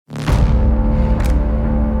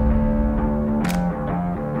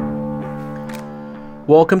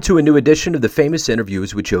Welcome to a new edition of the Famous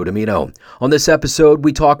Interviews with Joe Dimino. On this episode,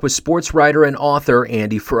 we talk with sportswriter and author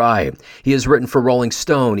Andy Frye. He has written for Rolling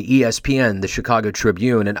Stone, ESPN, the Chicago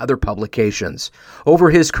Tribune, and other publications. Over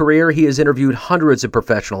his career, he has interviewed hundreds of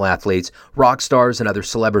professional athletes, rock stars, and other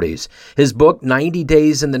celebrities. His book, 90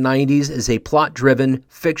 Days in the 90s, is a plot-driven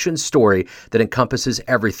fiction story that encompasses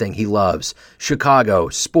everything he loves: Chicago,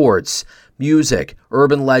 sports, music,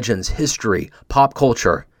 urban legends, history, pop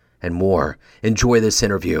culture, and more. Enjoy this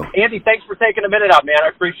interview. Andy, thanks for taking a minute out, man. I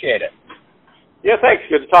appreciate it. Yeah, thanks.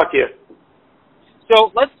 Good to talk to you.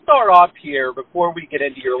 So let's start off here before we get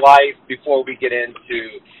into your life, before we get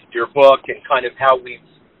into your book and kind of how we've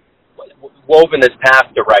woven this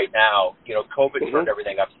past to right now. You know, COVID turned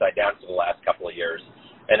everything upside down for the last couple of years.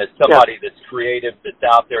 And as somebody that's creative, that's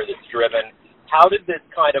out there, that's driven, how did this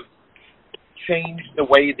kind of change the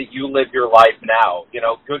way that you live your life now, you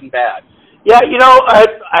know, good and bad? Yeah, you know, I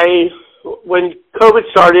when COVID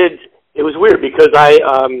started, it was weird because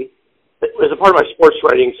as a part of my sports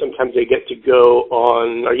writing, sometimes I get to go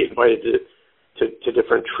on, I get invited to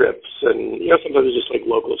different trips, and, you know, sometimes it's just like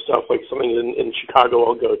local stuff, like something in Chicago,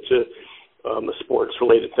 I'll go to a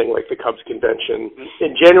sports-related thing like the Cubs convention.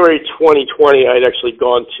 In January 2020, I had actually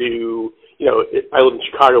gone to, you know, I live in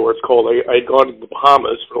Chicago where it's cold. I had gone to the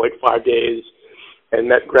Bahamas for like 5 days and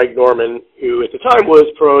met Greg Norman, who at the time was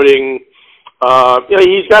promoting, you know,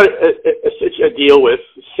 he's got a deal with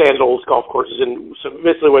Sandals golf courses, and so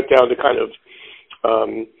basically went down to kind of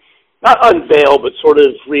not unveil, but sort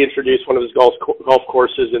of reintroduce one of his golf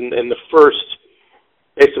courses, and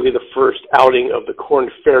basically the first outing of the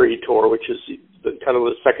Korn Ferry Tour, which is kind of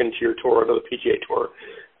the second tier tour under the PGA Tour,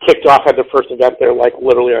 kicked off, had the first event there like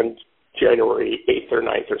literally on January 8th or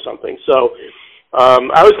 9th or something. So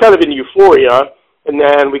I was kind of in euphoria, and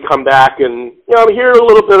then we come back and, you know, I'm hearing a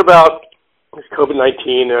little bit about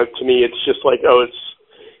COVID-19. To me, it's just like, oh,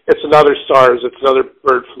 it's another SARS, it's another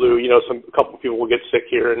bird flu. You know, a couple of people will get sick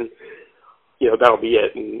here, and, you know, that'll be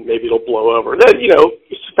it, and maybe it'll blow over. And then, you know,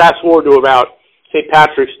 fast forward to about St.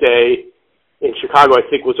 Patrick's Day in Chicago, I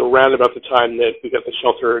think was around about the time that we got the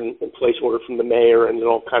shelter in place order from the mayor, and it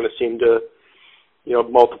all kind of seemed to, you know,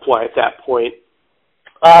 multiply at that point.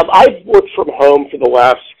 I've worked from home for the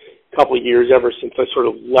last couple of years, ever since I sort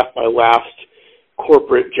of left my last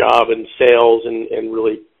corporate job in sales and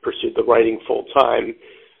really pursued the writing full time.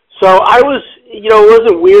 So I was, you know, it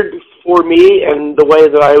wasn't weird for me, and the way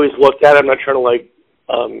that I always looked at it, I'm not trying to like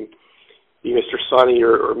be Mr. Sunny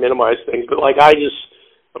or minimize things, but like I just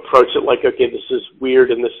approach it like, okay, this is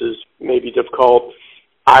weird and this is maybe difficult.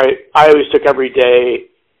 I always took every day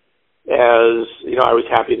as, you know, I was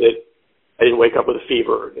happy that I didn't wake up with a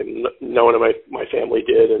fever, and no one in my family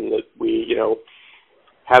did, and that we, you know,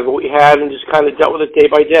 had what we had and just kind of dealt with it day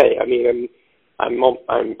by day. I mean, I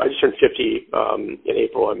just turned 50 in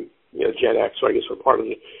April. I'm, you know, Gen X, so I guess we're part of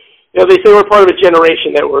it. You know, they say we're part of a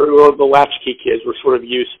generation that we're the latchkey kids. We're sort of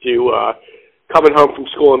used to coming home from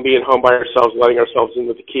school and being home by ourselves, letting ourselves in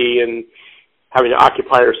with the key, and having to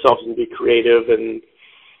occupy ourselves and be creative. And,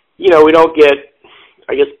 you know, we don't get,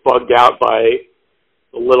 I guess, bugged out by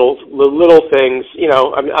the little things. You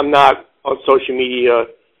know, I'm not on social media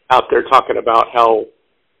out there talking about how,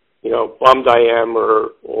 you know, bummed I am,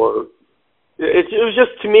 or it was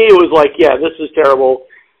just, to me, it was like, yeah, this is terrible.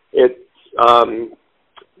 It's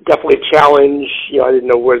definitely a challenge. You know, I didn't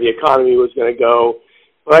know where the economy was going to go,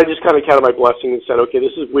 but I just kind of counted my blessings and said, okay,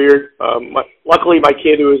 this is weird. Luckily, my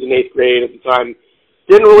kid, who was in 8th grade at the time,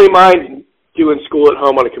 didn't really mind doing school at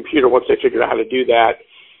home on a computer once I figured out how to do that.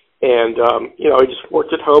 And, you know, I just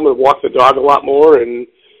worked at home and walked the dog a lot more and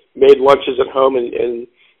made lunches at home and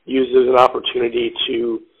used it as an opportunity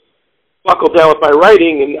to buckled down with my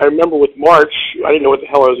writing. And I remember with March, I didn't know what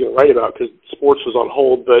the hell I was going to write about because sports was on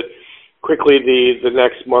hold, but quickly the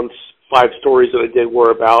next month's 5 stories that I did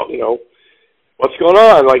were about, you know, what's going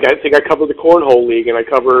on. Like, I think I covered the Cornhole League, and I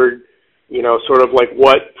covered, you know, sort of like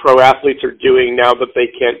what pro athletes are doing now that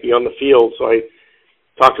they can't be on the field. So I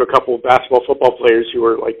talked to a couple of basketball, football players who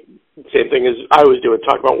were like the same thing as I was doing,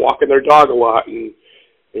 talk about walking their dog a lot and,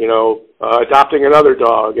 you know, adopting another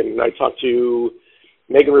dog. And I talked to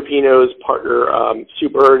Megan Rapinoe's partner,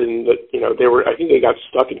 Sue Bird, and you know, I think they got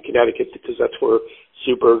stuck in Connecticut because that's where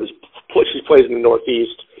Sue Bird is. She plays in the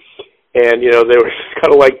Northeast, and you know, they were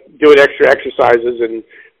kind of like doing extra exercises and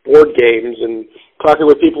board games and talking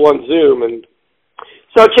with people on Zoom, and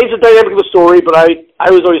so it changed the dynamic of the story. But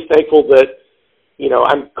I was always thankful that, you know,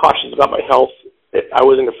 I'm cautious about my health. I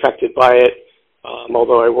wasn't affected by it,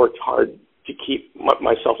 although I worked hard to keep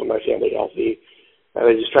myself and my family healthy. And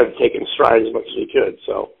I just tried to take it in stride as much as we could.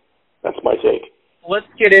 So that's my take. let's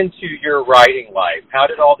get into your writing life. How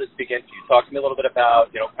did all this begin for you? Talk to me a little bit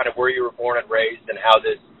about, kind of where you were born and raised and how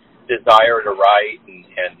this desire to write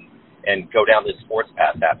and go down this sports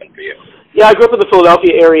path happened for you. Yeah, I grew up in the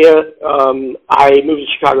Philadelphia area. I moved to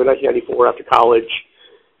Chicago in 1994 after college.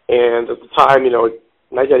 And at the time,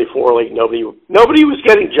 1994, like nobody was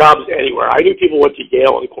getting jobs anywhere. I knew people went to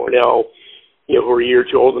Yale and Cornell, who were a year or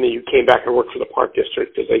two older than me, who came back and worked for the Park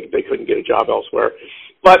District because they couldn't get a job elsewhere.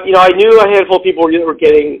 But, I knew a handful of people were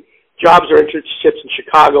getting jobs or internships in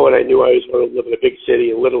Chicago, and I knew I was going to live in a big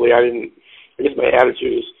city. And literally, I guess my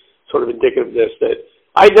attitude is sort of indicative of this, that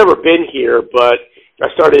I'd never been here, but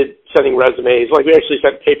I started sending resumes. Like, we actually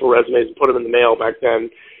sent paper resumes and put them in the mail back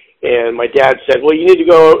then. And my dad said, well, you need to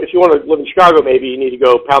go, if you want to live in Chicago, maybe you need to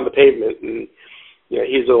go pound the pavement. And,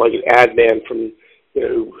 he's like an ad man from,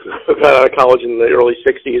 who got out of college in the early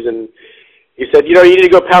 60s. And he said, you need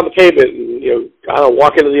to go pound the pavement and, I don't know,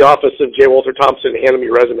 walk into the office of J. Walter Thompson and hand him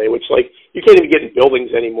your resume, which, like, you can't even get in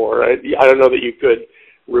buildings anymore. I don't know that you could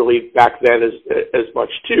really back then as much,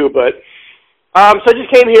 too. But so I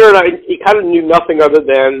just came here, and he kind of knew nothing other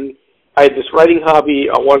than I had this writing hobby.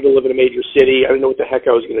 I wanted to live in a major city. I didn't know what the heck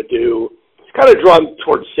I was going to do. It's kind of drawn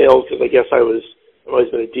towards sales because I guess I've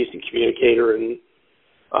always been a decent communicator, and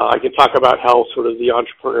I can talk about how sort of the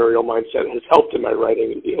entrepreneurial mindset has helped in my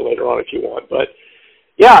writing later on if you want. But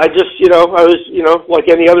yeah, I just I was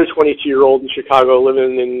like any other 22-year-old in Chicago,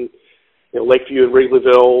 living in Lakeview and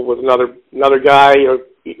Wrigleyville with another guy,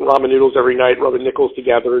 eating ramen noodles every night, rubbing nickels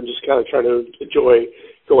together, and just kind of trying to enjoy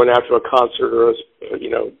going out to a concert or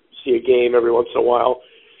see a game every once in a while.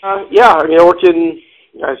 I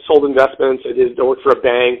sold investments. I worked for a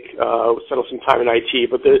bank, settled some time in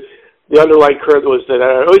IT, but the underlying current was that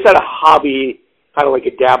I always had a hobby, kind of like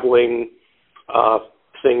a dabbling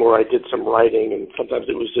thing where I did some writing, and sometimes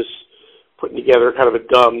it was just putting together kind of a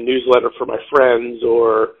dumb newsletter for my friends,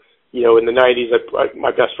 or, in the 90s,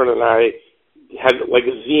 my best friend and I had like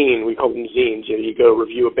a zine. We called them zines. You go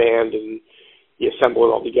review a band and you assemble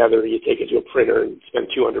it all together, you take it to a printer and spend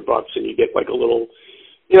 $200 and you get like a little,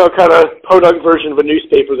 kind of podunk version of a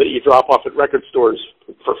newspaper that you drop off at record stores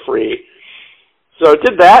for free. So I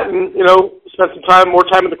did that and, spent some more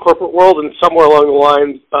time in the corporate world, and somewhere along the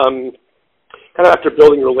line, kind of after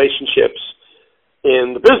building relationships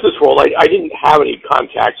in the business world, I didn't have any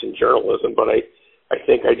contacts in journalism, but I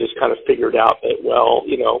think I just kind of figured out that, well,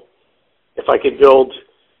 if I could build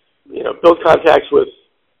contacts with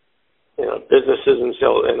businesses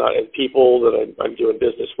and people that I'm doing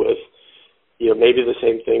business with, maybe the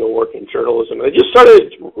same thing will work in journalism. And I just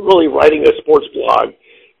started really writing a sports blog,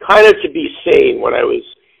 kind of to be sane when I was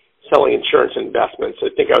selling insurance investments. I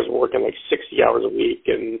think I was working like 60 hours a week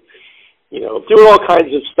and, doing all kinds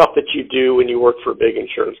of stuff that you do when you work for a big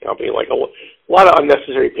insurance company, like a lot of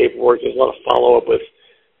unnecessary paperwork. There's a lot of follow-up with,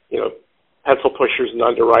 pencil pushers and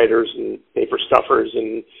underwriters and paper stuffers.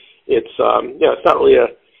 And it's not really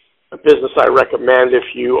a business I recommend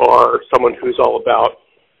if you are someone who's all about,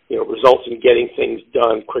 results and getting things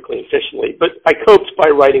done quickly and efficiently. But I coped by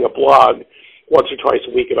writing a blog once or twice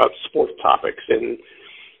a week about sports topics. And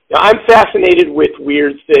I'm fascinated with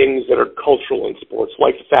weird things that are cultural in sports,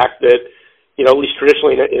 like the fact that, at least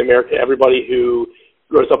traditionally in America, everybody who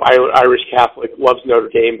grows up Irish Catholic loves Notre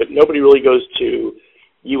Dame, but nobody really goes to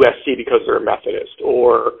USC because they're a Methodist.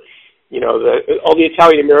 Or, all the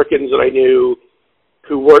Italian Americans that I knew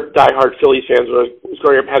who weren't diehard Phillies fans when I was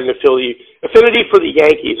growing up had an affinity for the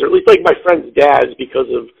Yankees, or at least like my friends' dads,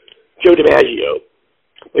 because of Joe DiMaggio,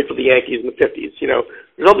 played for the Yankees in the 50s.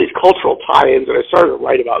 There's all these cultural tie-ins, and I started to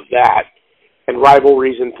write about that and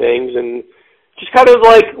rivalries and things, and just kind of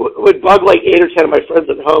like would bug like 8 or 10 of my friends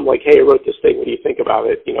at home, like, hey, I wrote this thing. What do you think about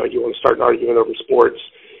it? Do you want to start an argument over sports?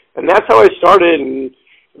 And that's how I started, and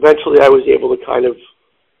eventually I was able to kind of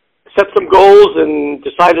set some goals and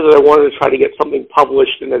decided that I wanted to try to get something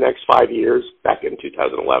published in the next 5 years, back in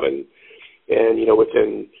 2011. And,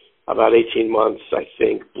 within about 18 months, I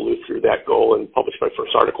think, blew through that goal and published my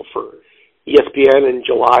first article for ESPN in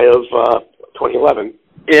July of 2011.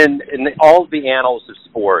 In all the annals of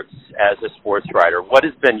sports, as a sports writer, what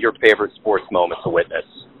has been your favorite sports moment to witness?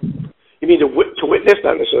 You mean to witness,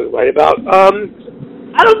 not necessarily write about? I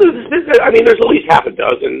don't know. There's at least half a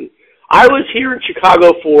dozen. I was here in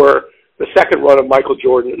Chicago for the second run of Michael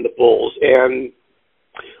Jordan and the Bulls, and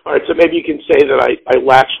all right, so maybe you can say that I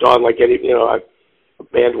latched on like any, a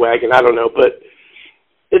bandwagon. I don't know, but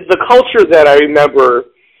the culture that I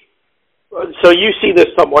remember. So you see this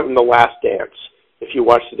somewhat in The Last Dance if you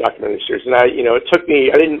watch the documentary series, and it took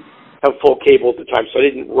me. I didn't have full cable at the time, so I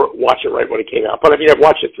didn't watch it right when it came out. But I've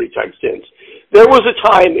watched it 3 times since. There was a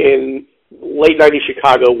time in late '90s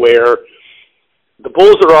Chicago where the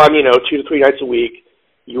Bulls are on, 2 to 3 nights a week.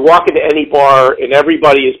 You walk into any bar and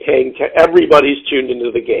everybody's tuned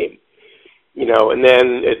into the game. And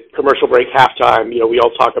then at commercial break, halftime, we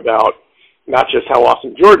all talk about not just how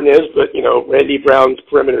awesome Jordan is, but, Randy Brown's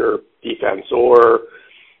perimeter defense, or,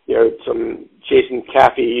 some Jason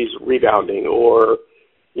Caffey's rebounding, or,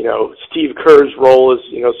 Steve Kerr's role as,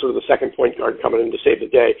 sort of the second point guard coming in to save the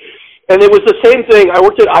day. And it was the same thing. I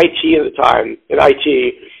worked at IT at the time,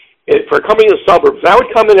 for a company in the suburbs. I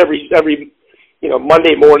would come in every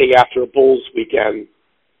Monday morning after a Bulls weekend.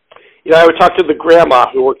 I would talk to the grandma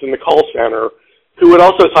who worked in the call center, who would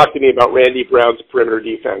also talk to me about Randy Brown's perimeter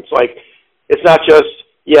defense. Like, it's not just,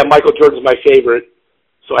 Michael Jordan's my favorite,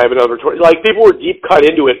 so I have another 20. Like, people were deep cut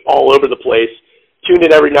into it all over the place, tuned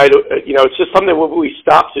in every night. It's just something that we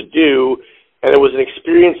stopped to do, and it was an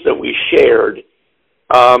experience that we shared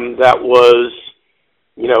that was,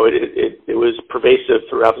 it was pervasive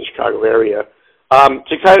throughout the Chicago area.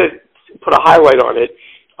 To kind of put a highlight on it,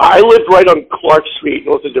 I lived right on Clark Street,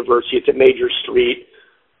 north of Diversey. It's a major street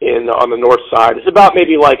on the north side. It's about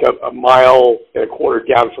maybe like a mile and a quarter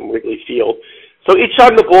down from Wrigley Field. So each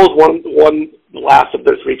time the Bulls won the last of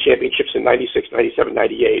their 3 championships in 96, 97,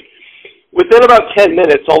 98, within about 10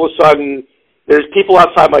 minutes, all of a sudden, there's people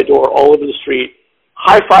outside my door all over the street,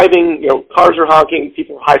 high-fiving, cars are honking,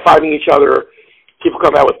 people are high-fiving each other, people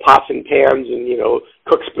come out with pots and pans and,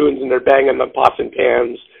 cook spoons, and they're banging the pots and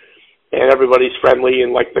pans, and everybody's friendly,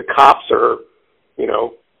 and, like, the cops are,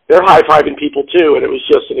 they're high-fiving people, too, and it was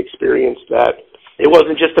just an experience that it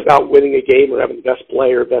wasn't just about winning a game or having the best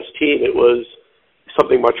player, best team. It was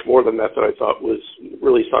something much more than that I thought was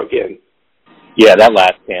really sunk in. Yeah, that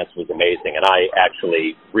last dance was amazing, and I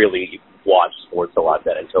actually really watched sports a lot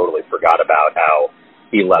then and totally forgot about how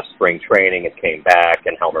he left spring training and came back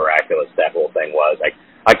and how miraculous that whole thing was.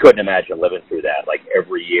 I couldn't imagine living through that, like,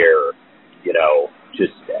 every year,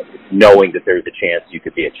 just knowing that there's a chance you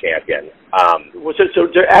could be a champion. So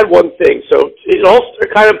to add one thing, so it all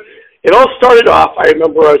started off, I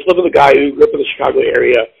remember I was living with a guy who grew up in the Chicago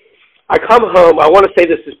area. I come home, I want to say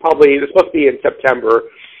this must be in September,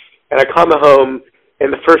 and I come home,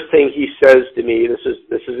 and the first thing he says to me, this is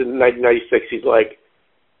in 1996, he's like,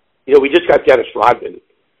 we just got Dennis Rodman.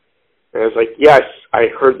 And I was like, yes, I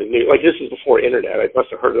heard the news. Like, this is before internet. I must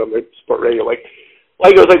have heard it on the sport radio. Like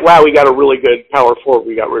it was like, wow, we got a really good power forward.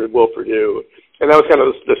 We got rid of Will Perdue. And that was kind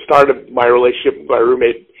of the start of my relationship with my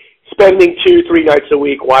roommate, spending 2-3 nights a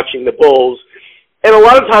week watching the Bulls. And a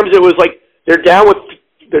lot of times it was like they're down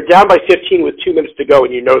by 15 with 2 minutes to go,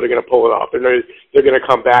 and they're going to pull it off. And they're going to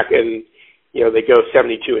come back and, they go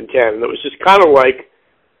 72-10. And it was just kind of like,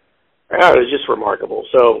 it was just remarkable.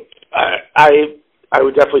 So I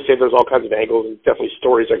would definitely say there's all kinds of angles and definitely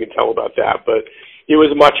stories I could tell about that. But it was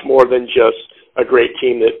much more than just a great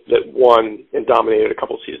team that won and dominated a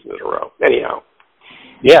couple seasons in a row. Anyhow.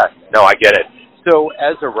 Yeah, no, I get it. So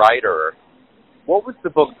as a writer, what was the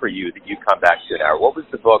book for you that you come back to now? What was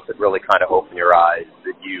the book that really kind of opened your eyes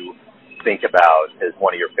that you think about as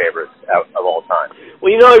one of your favorites of all time?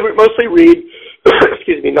 Well, I mostly read,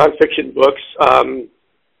 nonfiction books.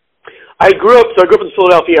 I grew up in the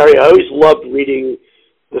Philadelphia area. I always loved reading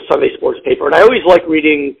the Sunday sports paper, and I always liked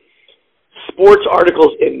reading sports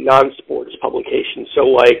articles in non-sports publications. So,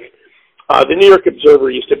 like, the New York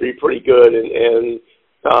Observer used to be pretty good, and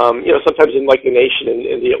sometimes in, like, The Nation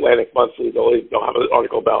and the Atlantic Monthly, they'll have an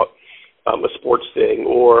article about a sports thing,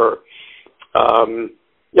 or,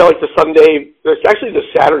 like the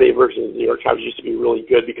Saturday version of the New York Times used to be really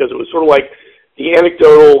good because it was sort of like the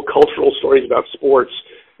anecdotal, cultural stories about sports,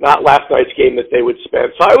 not last night's game that they would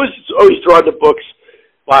spend. So I was always drawn to books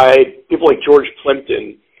by people like George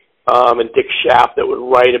Plimpton and Dick Schaap that would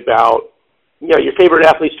write about, your favorite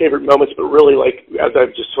athlete's favorite moments, but really, like, as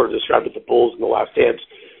I've just sort of described with the Bulls in The Last Dance,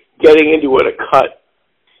 getting into it a cut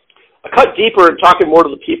deeper and talking more to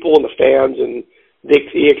the people and the fans and the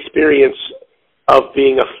experience of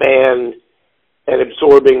being a fan and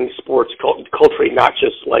absorbing sports culture, not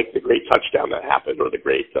just like the great touchdown that happened or the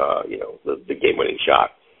great, the game-winning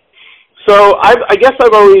shot. So I guess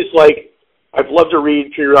I've always I've loved to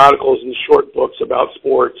read periodicals and short books about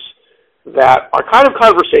sports that are kind of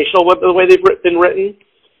conversational with the way they've been written.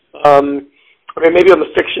 Maybe on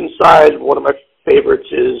the fiction side, one of my favorites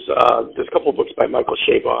is there's a couple of books by Michael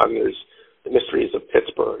Chabon. There's The Mysteries of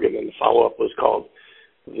Pittsburgh, and then the follow-up was called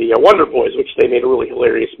The Wonder Boys, which they made a really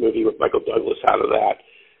hilarious movie with Michael Douglas out of that.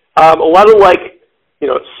 A lot of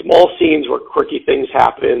small scenes where quirky things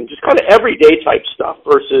happen, just kind of everyday type stuff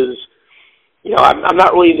versus, I'm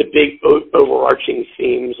not really into big overarching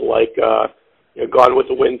themes like Gone with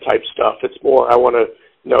the Wind type stuff. It's more I want to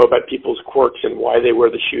know about people's quirks and why they wear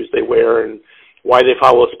the shoes they wear and why they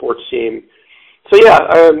follow a sports team. So yeah,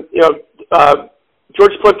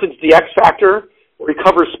 George Plimpton's The X Factor, where he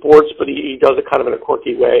covers sports, but he does it kind of in a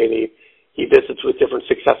quirky way, and he visits with different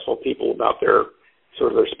successful people about their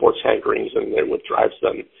sports hankerings and then what drives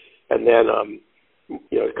them. And then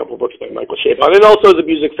a couple of books by Michael Chabon. And also as a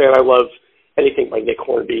music fan, I love anything by Nick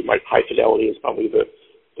Hornby. High Fidelity is probably the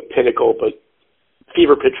pinnacle, but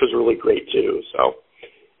Fever Pitch was really great too. So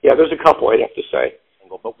yeah, there's a couple I'd have to say.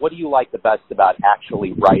 But what do you like the best about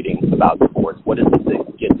actually writing about sports? What is it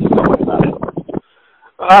that gets you going about it?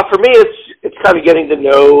 For me, it's kind of getting to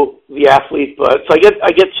know the athlete, but so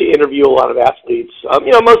I get to interview a lot of athletes.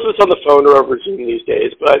 Most of it's on the phone or over Zoom these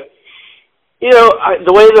days. But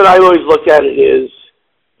the way that I always look at it is,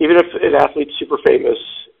 even if an athlete's super famous,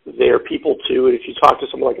 they're people too. And if you talk to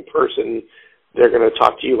someone like a person, they're going to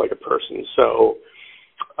talk to you like a person. So,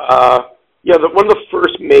 one of the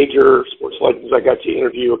first major sports legends I got to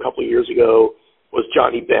interview a couple of years ago was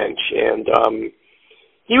Johnny Bench, and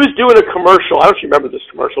he was doing a commercial. I don't know if you remember this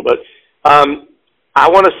commercial, but I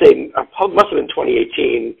want to say, it must have been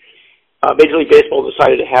 2018, Major League Baseball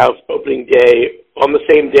decided to have opening day on the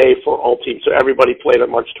same day for all teams, so everybody played on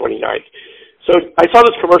March 29th. So I saw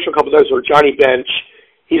this commercial a couple of times where Johnny Bench,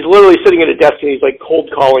 he's literally sitting at a desk and he's like cold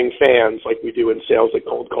calling fans, like we do in sales, like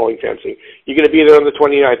cold calling fans, saying, "You're going to be there on the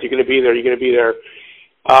 29th, you're going to be there, you're going to be there."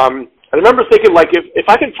 I remember thinking, like, if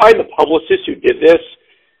I can find the publicist who did this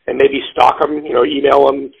and maybe stalk him, email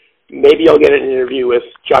him, maybe I'll get an interview with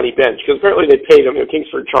Johnny Bench, because apparently they paid him.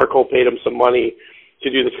 Kingsford Charcoal paid him some money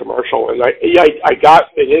to do this commercial, and I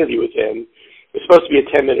got an interview with him. It was supposed to be a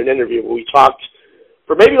 10-minute interview, but we talked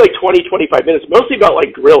for maybe like 20, 25 minutes, mostly about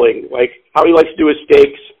like grilling, like how he likes to do his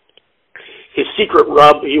steaks, his secret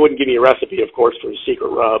rub. He wouldn't give me a recipe, of course, for his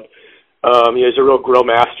secret rub. He's a real grill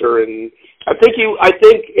master, and I think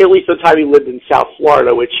at least the time he lived in South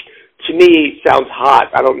Florida, which to me sounds hot.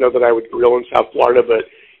 I don't know that I would grill in South Florida, but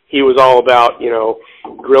he was all about,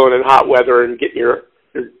 grilling in hot weather and getting your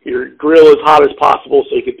grill as hot as possible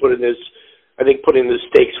so he could put in his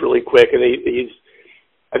steaks really quick. And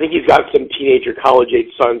I think he's got some teenager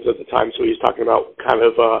college-age sons at the time, so he's talking about kind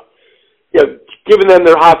of, giving them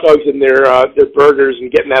their hot dogs and their burgers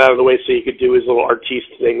and getting that out of the way so he could do his little artiste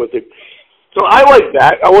thing with it. So I like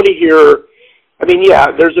that. I want to hear,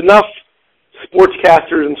 there's enough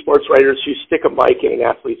sportscasters and sports writers who stick a mic in an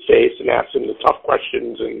athlete's face and ask them the tough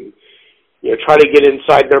questions and, try to get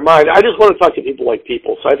inside their mind. I just want to talk to people like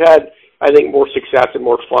people. So I've had, I think, more success and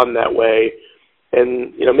more fun that way.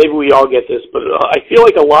 And, maybe we all get this, but I feel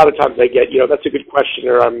like a lot of times I get, that's a good question,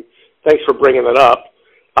 or thanks for bringing that up.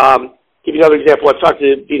 Give you another example. I've talked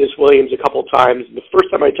to Venus Williams a couple of times. The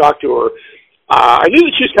first time I talked to her, I knew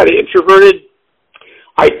that she was kind of introverted.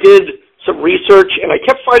 I did some research, and I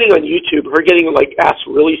kept finding on YouTube her getting, asked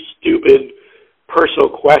really stupid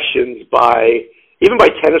personal questions even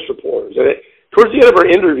by tennis reporters. And towards the end of her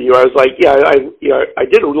interview, I was like, I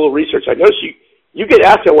did a little research. I noticed you get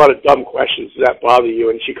asked a lot of dumb questions. Does that bother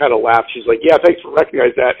you? And she kind of laughed. She's like, yeah, thanks for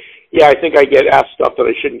recognizing that. Yeah, I think I get asked stuff that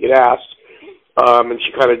I shouldn't get asked. And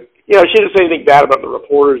she kind of, she didn't say anything bad about the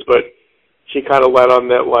reporters, but she kind of let on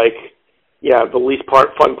that, the least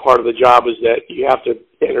fun part of the job is that you have to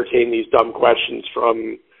entertain these dumb questions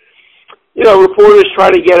from, reporters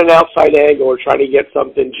trying to get an outside angle or trying to get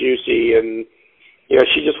something juicy. And,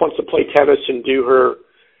 she just wants to play tennis and do her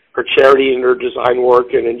charity and her design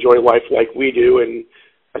work and enjoy life like we do. And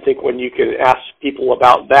I think when you can ask people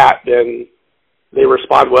about that, then they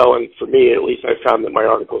respond well. And for me, at least, I found that my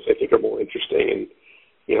articles, I think, are more interesting. And,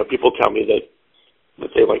 people tell me that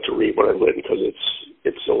they like to read what I've written because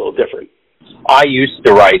it's a little different. I used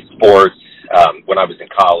to write sports when I was in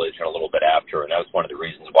college and a little bit after, and that was one of the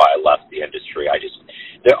reasons why I left the industry.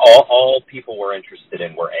 All people were interested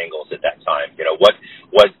in were angles at that time.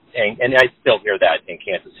 And I still hear that in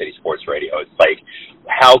Kansas City sports radio. It's like,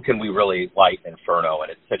 how can we really light Inferno?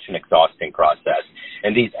 And it's such an exhausting process.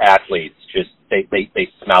 And these athletes they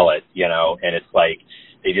smell it, and it's like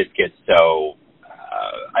they just get so.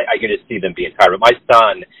 I get to see them being tired. But my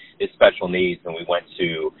son is special needs, and we went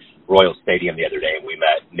to Royal Stadium the other day, and we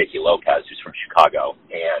met Nicky Lopez, who's from Chicago,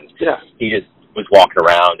 and he just was walking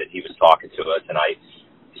around, and he was talking to us, and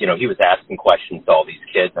he was asking questions to all these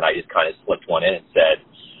kids, and I just kind of slipped one in and said,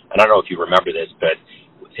 and I don't know if you remember this, but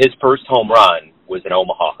his first home run was in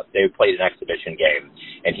Omaha. They played an exhibition game,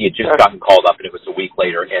 and he had just gotten called up, and it was a week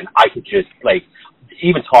later, and I could just,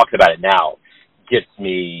 even talking about it now gets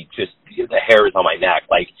me just the hairs on my neck.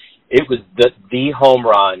 It was the home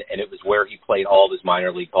run, and it was where he played all of his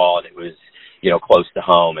minor league ball, and it was, close to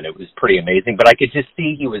home, and it was pretty amazing. But I could just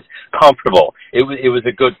see he was comfortable. It was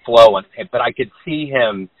a good flow, but I could see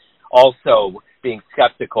him also being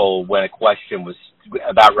skeptical when a question was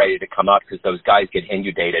about ready to come up, because those guys get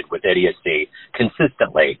inundated with idiocy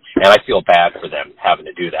consistently, and I feel bad for them having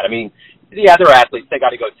to do that. I mean, the other athletes, they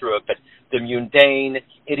got to go through it, but the mundane,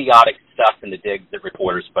 idiotic stuff in the digs that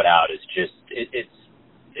reporters put out is just,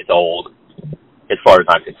 it's old as far as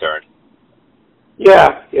I'm concerned.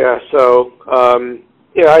 Yeah. So,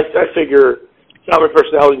 I figure it's not my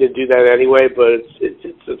personality to do that anyway, but it's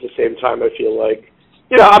at the same time, I feel like,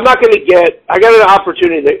 I'm not going to I got an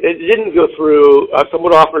opportunity that it didn't go through.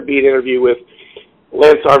 Someone offered me an interview with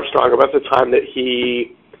Lance Armstrong about the time that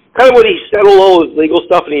he, kind of when he settled all his legal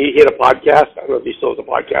stuff and he had a podcast. I don't know if he still has a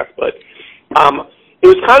podcast, but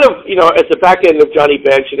it was kind of, at the back end of Johnny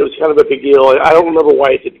Bench, and it was kind of a big deal. I don't remember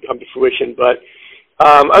why it didn't come to fruition, but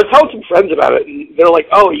I was telling some friends about it, and they're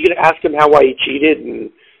like, "Oh, are you going to ask him why he cheated?"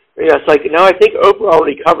 And it's like, no, I think Oprah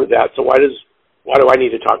already covered that, so why do I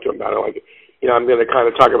need to talk to him about it? Like, I'm going to kind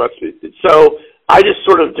of talk about it. So I just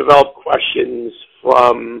sort of developed questions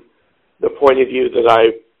from the point of view that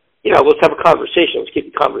let's have a conversation. Let's keep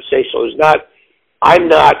it conversational. I'm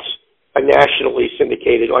not a nationally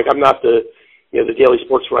syndicated, like I'm not the daily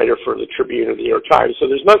sports writer for the Tribune or the New York Times. So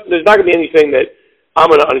there's not going to be anything that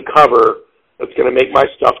I'm going to uncover that's going to make my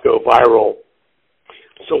stuff go viral.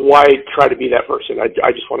 So why try to be that person? I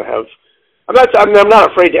just want to have. I'm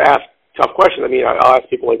not afraid to ask tough questions. I mean, I'll ask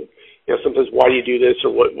people like, sometimes why do you do this,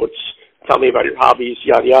 or what's tell me about your hobbies,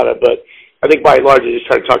 yada yada. But I think by and large, I just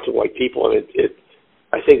try to talk to like people, and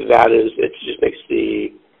I think it just makes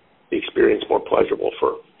the experience more pleasurable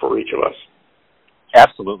for each of us.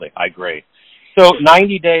 Absolutely, I agree. So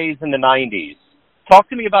 90 Days in the 90s. Talk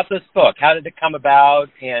to me about this book. How did it come about,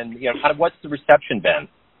 and kind of what's the reception been?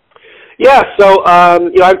 Yeah, so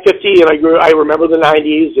I'm 50, and I remember the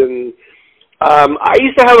 90s, and I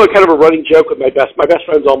used to have a kind of a running joke with my best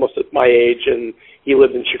friend's almost at my age, and he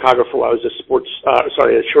lived in Chicago for a while. I was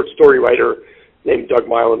a short story writer named Doug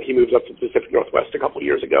Milam. He moved up to the Pacific Northwest a couple of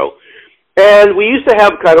years ago. And we used to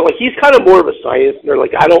have kind of like, he's kind of more of a science nerd.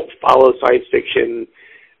 Like, I don't follow science fiction.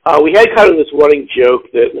 We had kind of this running joke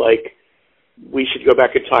that, like, we should go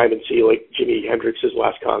back in time and see, like, Jimi Hendrix's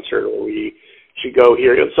last concert, or we should go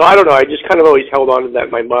here. So I don't know. I just kind of always held on to that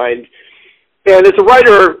in my mind. And as a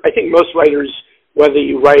writer, I think most writers, whether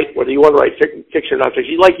you want to write fiction or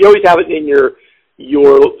nonfiction, you always have it in your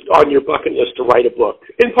on your bucket list to write a book.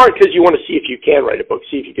 In part because you want to see if you can write a book,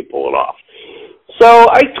 see if you can pull it off. So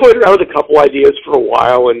I toyed around with a couple ideas for a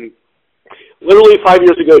while, and literally 5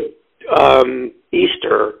 years ago,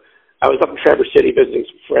 Easter, I was up in Traverse City visiting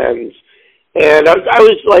some friends, and I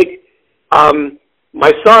was like,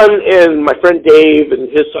 my son and my friend Dave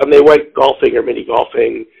and his son, they went golfing or mini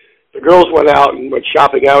golfing. The girls went out and went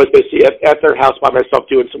shopping. I was basically at their house by myself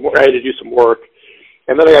doing some work. I had to do some work.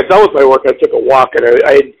 And then I got done with my work. I took a walk, and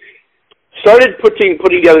I had started putting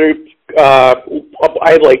together,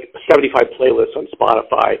 I had like 75 playlists on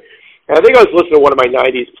Spotify. And I think I was listening to one of my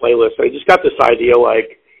 90s playlists. I just got this idea,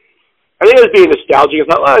 like, I think I was being nostalgic. I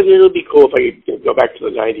thought, it would be cool if I could go back to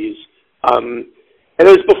the 90s. And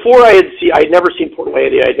it was before I'd never seen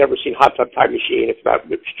Portlandia. I'd never seen Hot Tub Time Machine. If that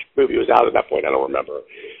movie was out at that point, I don't remember.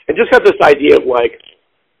 And just got this idea of like,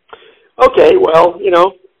 okay, well,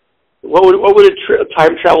 what would a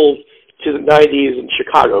time travel to the 90s in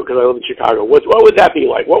Chicago, because I live in Chicago, what would that be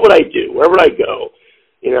like? What would I do? Where would I go?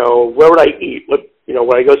 Where would I eat? Would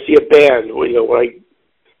I go see a band? Would I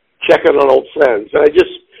check in on old friends? And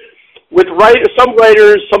some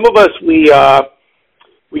writers, some of us, we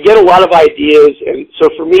get a lot of ideas, and so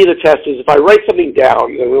for me the test is if I write something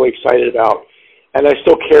down that I'm really excited about, and I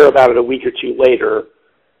still care about it a week or two later,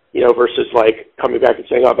 versus like coming back and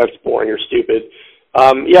saying, oh, that's boring or stupid.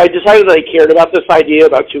 I decided that I cared about this idea.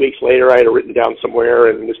 About 2 weeks later, I had it written down somewhere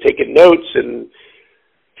and was taking notes and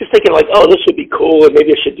just thinking like, oh, this would be cool and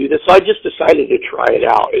maybe I should do this. So I just decided to try it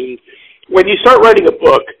out. And when you start writing a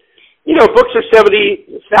book, books are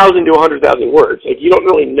 70,000 to 100,000 words. Like, you don't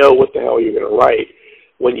really know what the hell you're going to write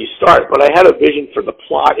when you start. But I had a vision for the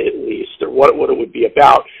plot, at least, or what it would be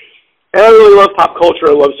about. And I really love pop culture.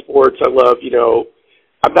 I love sports. I love,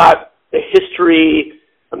 I'm not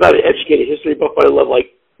an educated history book, but I love,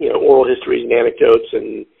 like, oral histories and anecdotes.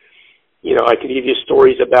 And, I can give you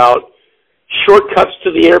stories about shortcuts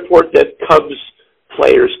to the airport that Cubs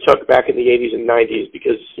players took back in the 80s and 90s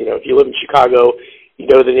because, if you live in Chicago, you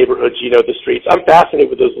know the neighborhoods, you know the streets. I'm fascinated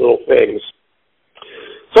with those little things.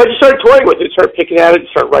 So I just started toying with it, started picking at it,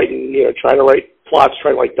 started writing, trying to write plots,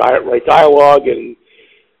 trying to write dialogue, and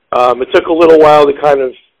it took a little while to kind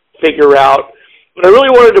of figure out. But I really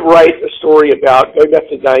wanted to write a story about going back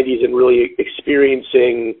to the 90s and really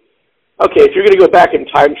experiencing, okay, if you're going to go back in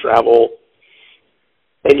time travel,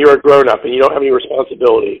 and you're a grown-up and you don't have any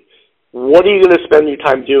responsibility, what are you going to spend your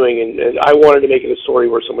time doing? And I wanted to make it a story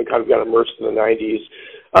where someone kind of got immersed in the 90s.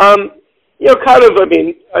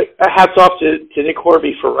 Hats off to Nick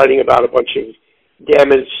Horby for writing about a bunch of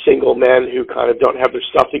damaged single men who kind of don't have their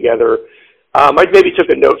stuff together. I maybe took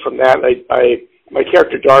a note from that. My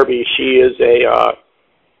character Darby, she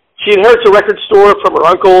inherits a record store from her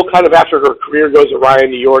uncle kind of after her career goes awry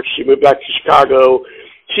in New York. She moved back to Chicago.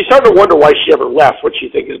 She's starting to wonder why she ever left, what she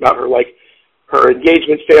thinks about her, like her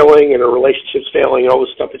engagement failing and her relationships failing and all the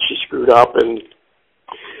stuff that she screwed up. And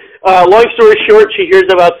long story short, she hears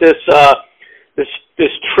about this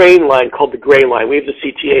train line called the Gray Line. We have the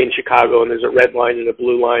CTA in Chicago, and there's a red line and a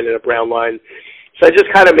blue line and a brown line. So I just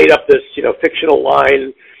kind of made up this, fictional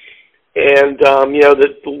line. And,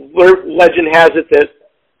 the legend has it that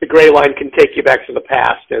the Gray Line can take you back to the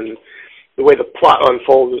past. And the way the plot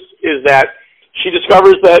unfolds is that she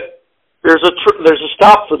discovers that there's a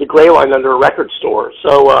stop for the Gray Line under a record store.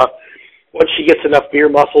 So once she gets enough beer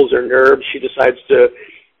muscles or nerves, she decides to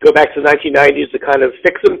go back to the 1990s to kind of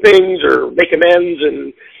fix some things or make amends.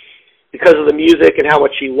 And because of the music and how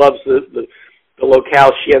much she loves the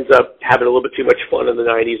locale, she ends up having a little bit too much fun in the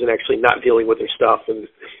 90s and actually not dealing with her stuff. And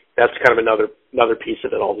that's kind of another piece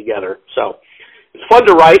of it altogether. So it's fun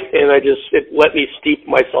to write, and it let me steep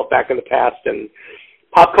myself back in the past and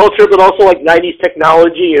pop culture, but also like 90s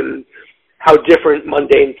technology and how different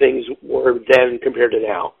mundane things were then compared to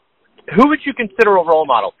now. Who would you consider a role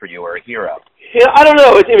model for you or a hero? Yeah, I don't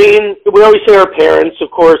know. I mean, we always say our parents, of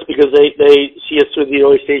course, because they see us through the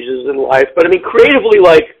early stages in life. But I mean, creatively,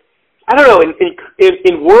 like, I don't know.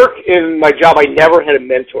 In work, in my job, I never had a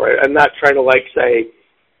mentor. I'm not trying to like say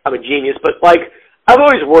I'm a genius, but like I've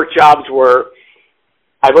always worked jobs where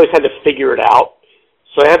I've always had to figure it out.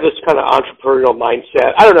 So I have this kind of entrepreneurial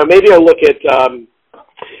mindset. I don't know. Maybe I look at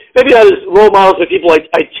maybe as role models of people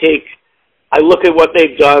I look at what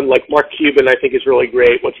they've done. Like Mark Cuban, I think is really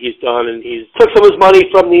great what he's done, and he's took some of his money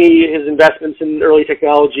from his investments in early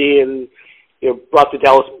technology, and brought the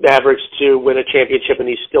Dallas Mavericks to win a championship, and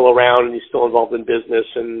he's still around and he's still involved in business.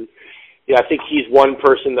 And I think he's one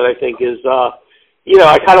person that I think is I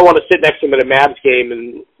kind of want to sit next to him at a Mavs game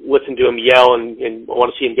and listen to him yell, and I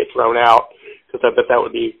want to see him get thrown out, because I bet that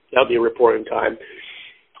would be a reporting time.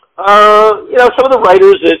 Some of the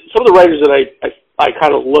writers that I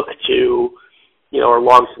kind of look to, are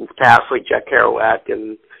long since passed, like Jack Kerouac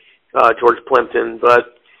and George Plimpton.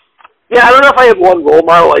 But yeah, I don't know if I have one role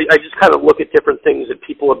model. I just kind of look at different things that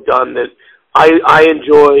people have done that I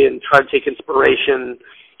enjoy and try to take inspiration.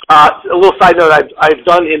 A little side note: I've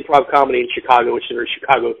done improv comedy in Chicago, which is a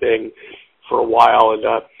Chicago thing, for a while, and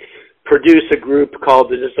produced a group called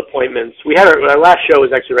The Disappointments. We had our last show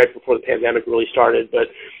was actually right before the pandemic really started,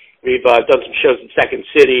 but we've done some shows in Second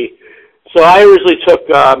City. So I originally took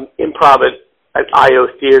improv at IO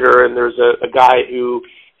Theater, and there's a guy who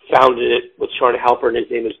founded it with trying to help her, and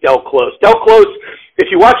his name is Del Close. Del Close,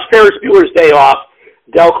 if you watch Ferris Bueller's Day Off,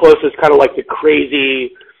 Del Close is kind of like the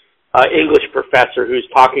crazy English professor who's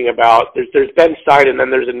talking about, there's Ben Stein, and then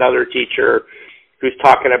there's another teacher who's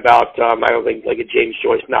talking about, I don't think, like a James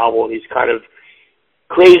Joyce novel, and he's kind of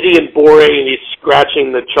crazy and boring, and he's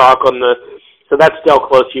scratching the chalk on so that's Del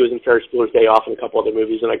Close. He was in Ferris Bueller's Day Off and a couple other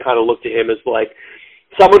movies, and I kind of looked at him as like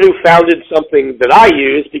someone who founded something that I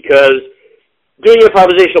use, because doing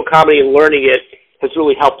improvisational comedy and learning it has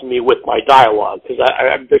really helped me with my dialogue, because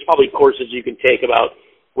there's probably courses you can take about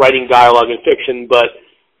writing dialogue in fiction, but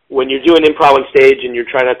when you're doing improv on stage and you're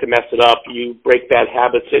trying not to mess it up, you break bad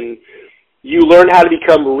habits, and you learn how to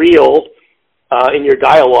become real in your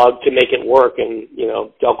dialogue to make it work. And,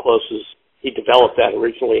 Del Close he developed that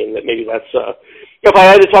originally, and that maybe that's, if I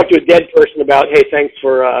had to talk to a dead person about, hey, thanks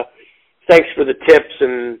for the tips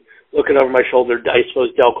and looking over my shoulder, I suppose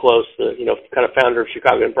Del Close, the, kind of founder of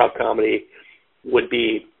Chicago Improv Comedy, would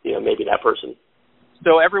be, maybe that person.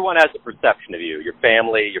 So everyone has a perception of you, your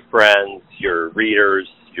family, your friends, your readers,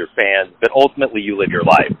 your fans, but ultimately you live your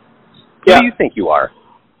life. Who do you think you are?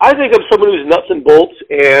 I think I'm someone who's nuts and bolts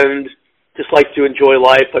and just likes to enjoy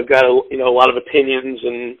life. I've got a lot of opinions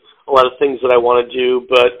and a lot of things that I want to do,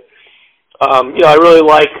 but I really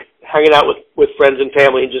like hanging out with friends and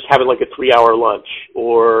family and just having like a 3-hour lunch,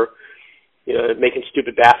 or making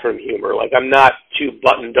stupid bathroom humor. Like, I'm not too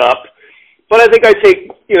buttoned up, but I think I take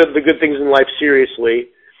the good things in life seriously,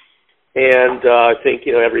 and I think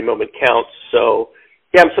every moment counts. So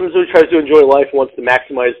yeah, I'm someone who tries to enjoy life and wants to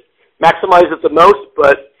maximize it the most,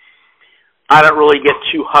 but I don't really get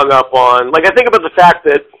too hung up on, like, I think about the fact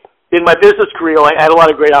that in my business career, I had a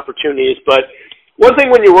lot of great opportunities, but one thing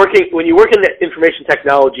when you work in information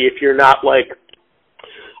technology, if you're not like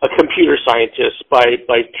a computer scientist by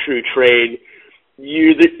true trade,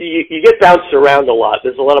 you get bounced around a lot.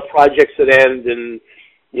 There's a lot of projects that end, and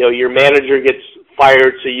your manager gets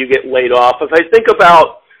fired, so you get laid off. If I think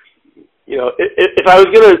about, if I was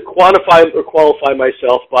going to quantify or qualify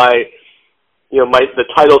myself by, the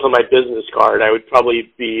titles on my business card, I would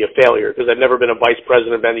probably be a failure because I've never been a vice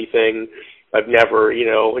president of anything. I've never,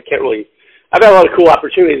 I've had a lot of cool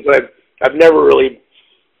opportunities, but I've never really,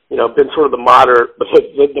 been sort of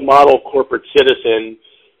the model corporate citizen,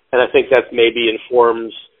 and I think that maybe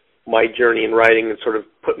informs my journey in writing and sort of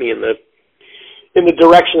put me in the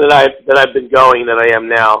direction that I've been going, that I am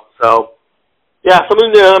now. So, yeah,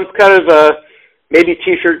 I'm kind of maybe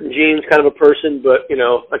t-shirt and jeans kind of a person, but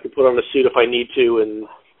I can put on a suit if I need to and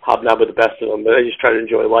hobnob with the best of them. But I just try to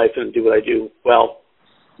enjoy life and do what I do well.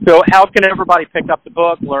 So, how can everybody pick up the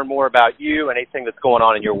book, learn more about you, and anything that's going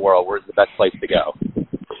on in your world? Where's the best place to go?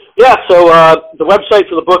 Yeah, so the website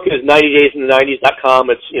for the book is 90daysin90s.com.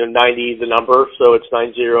 It's 90 the number, so it's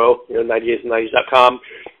 90daysinthe90s.com.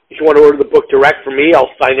 If you want to order the book direct from me,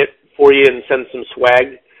 I'll sign it for you and send some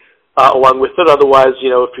swag along with it. Otherwise, if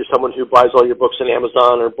you're someone who buys all your books on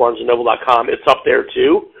Amazon or BarnesandNoble.com, it's up there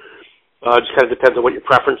too. It just kind of depends on what your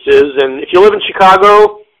preference is. And if you live in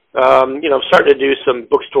Chicago, I'm starting to do some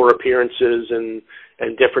bookstore appearances and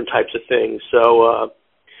different types of things. So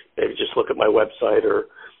maybe just look at my website or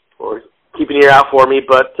keep an ear out for me.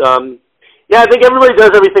 But I think everybody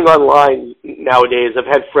does everything online nowadays. I've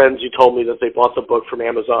had friends who told me that they bought the book from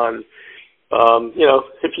Amazon.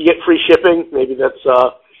 If you get free shipping, maybe that's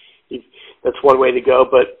one way to go.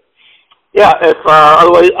 But yeah, if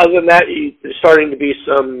otherwise, other than that, there's starting to be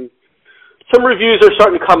some reviews are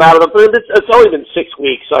starting to come out of it. But it's only been 6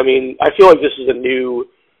 weeks. I mean, I feel like this is a new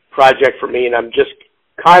project for me, and I'm just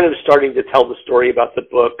kind of starting to tell the story about the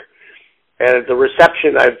book. And the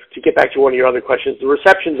reception to get back to one of your other questions, the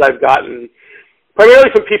receptions I've gotten primarily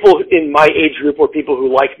from people in my age group or people who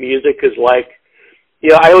like music is like,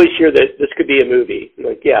 I always hear that this could be a movie. I'm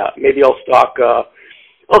like, yeah, maybe I'll stalk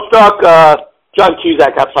John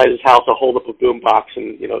Cusack outside his house. I'll hold up a boombox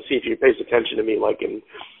and, see if he pays attention to me, and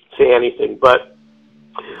say anything. But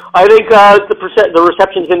I think the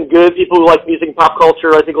reception's been good. People who like music and pop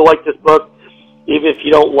culture, I think, will like this book. Even if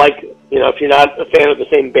you don't like, if you're not a fan of the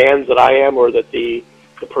same bands that I am or that the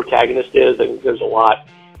protagonist is, I think there's a lot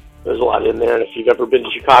in there. And if you've ever been to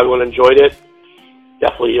Chicago and enjoyed it,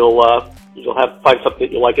 definitely you'll find something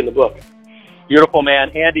that you like in the book. Beautiful, man.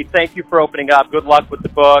 Andy, thank you for opening up. Good luck with the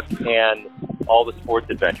book and all the sports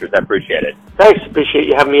adventures. I appreciate it. Thanks. Appreciate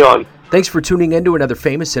you having me on. Thanks for tuning in to another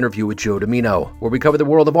famous interview with Joe Dimino, where we cover the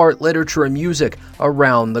world of art, literature, and music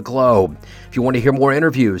around the globe. If you want to hear more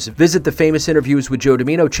interviews, visit the Famous Interviews with Joe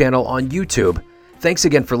Dimino channel on YouTube. Thanks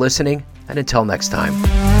again for listening, and until next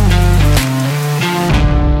time.